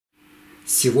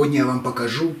Сегодня я вам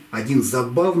покажу один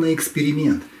забавный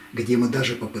эксперимент, где мы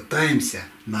даже попытаемся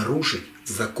нарушить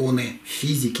законы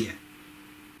физики.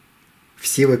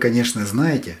 Все вы, конечно,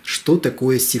 знаете, что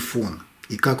такое сифон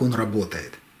и как он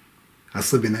работает.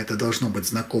 Особенно это должно быть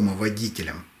знакомо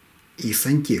водителям и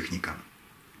сантехникам.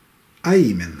 А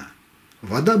именно,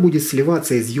 вода будет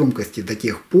сливаться из емкости до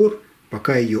тех пор,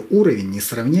 пока ее уровень не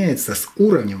сравняется с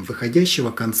уровнем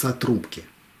выходящего конца трубки.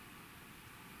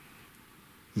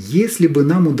 Если бы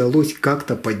нам удалось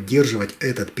как-то поддерживать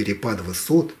этот перепад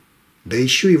высот, да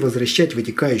еще и возвращать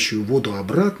вытекающую воду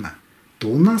обратно, то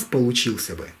у нас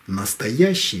получился бы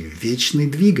настоящий вечный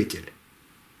двигатель.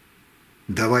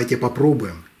 Давайте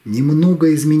попробуем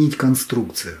немного изменить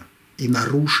конструкцию и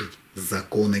нарушить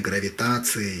законы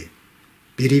гравитации.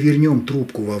 Перевернем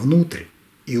трубку вовнутрь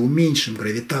и уменьшим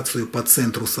гравитацию по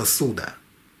центру сосуда.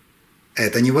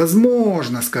 Это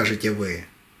невозможно, скажете вы.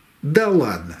 Да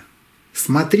ладно.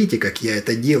 Смотрите, как я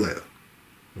это делаю.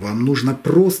 Вам нужно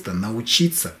просто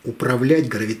научиться управлять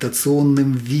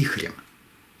гравитационным вихрем.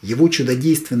 Его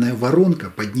чудодейственная воронка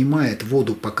поднимает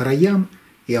воду по краям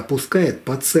и опускает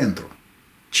по центру,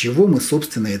 чего мы,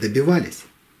 собственно, и добивались.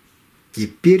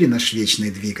 Теперь наш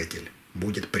вечный двигатель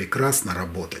будет прекрасно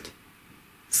работать.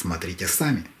 Смотрите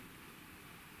сами.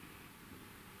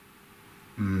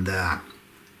 Да,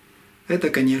 это,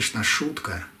 конечно,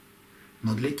 шутка.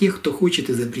 Но для тех, кто хочет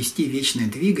изобрести вечный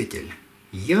двигатель,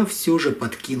 я все же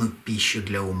подкину пищу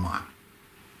для ума.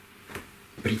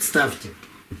 Представьте,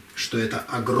 что это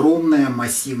огромная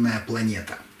массивная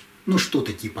планета, ну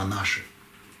что-то типа нашей.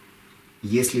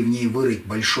 Если в ней вырыть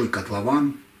большой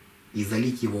котлован и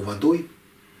залить его водой,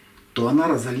 то она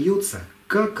разольется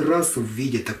как раз в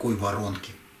виде такой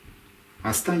воронки.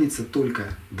 Останется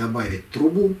только добавить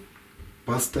трубу,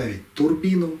 поставить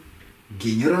турбину,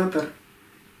 генератор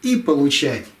и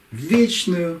получать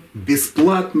вечную,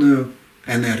 бесплатную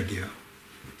энергию.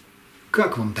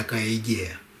 Как вам такая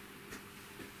идея?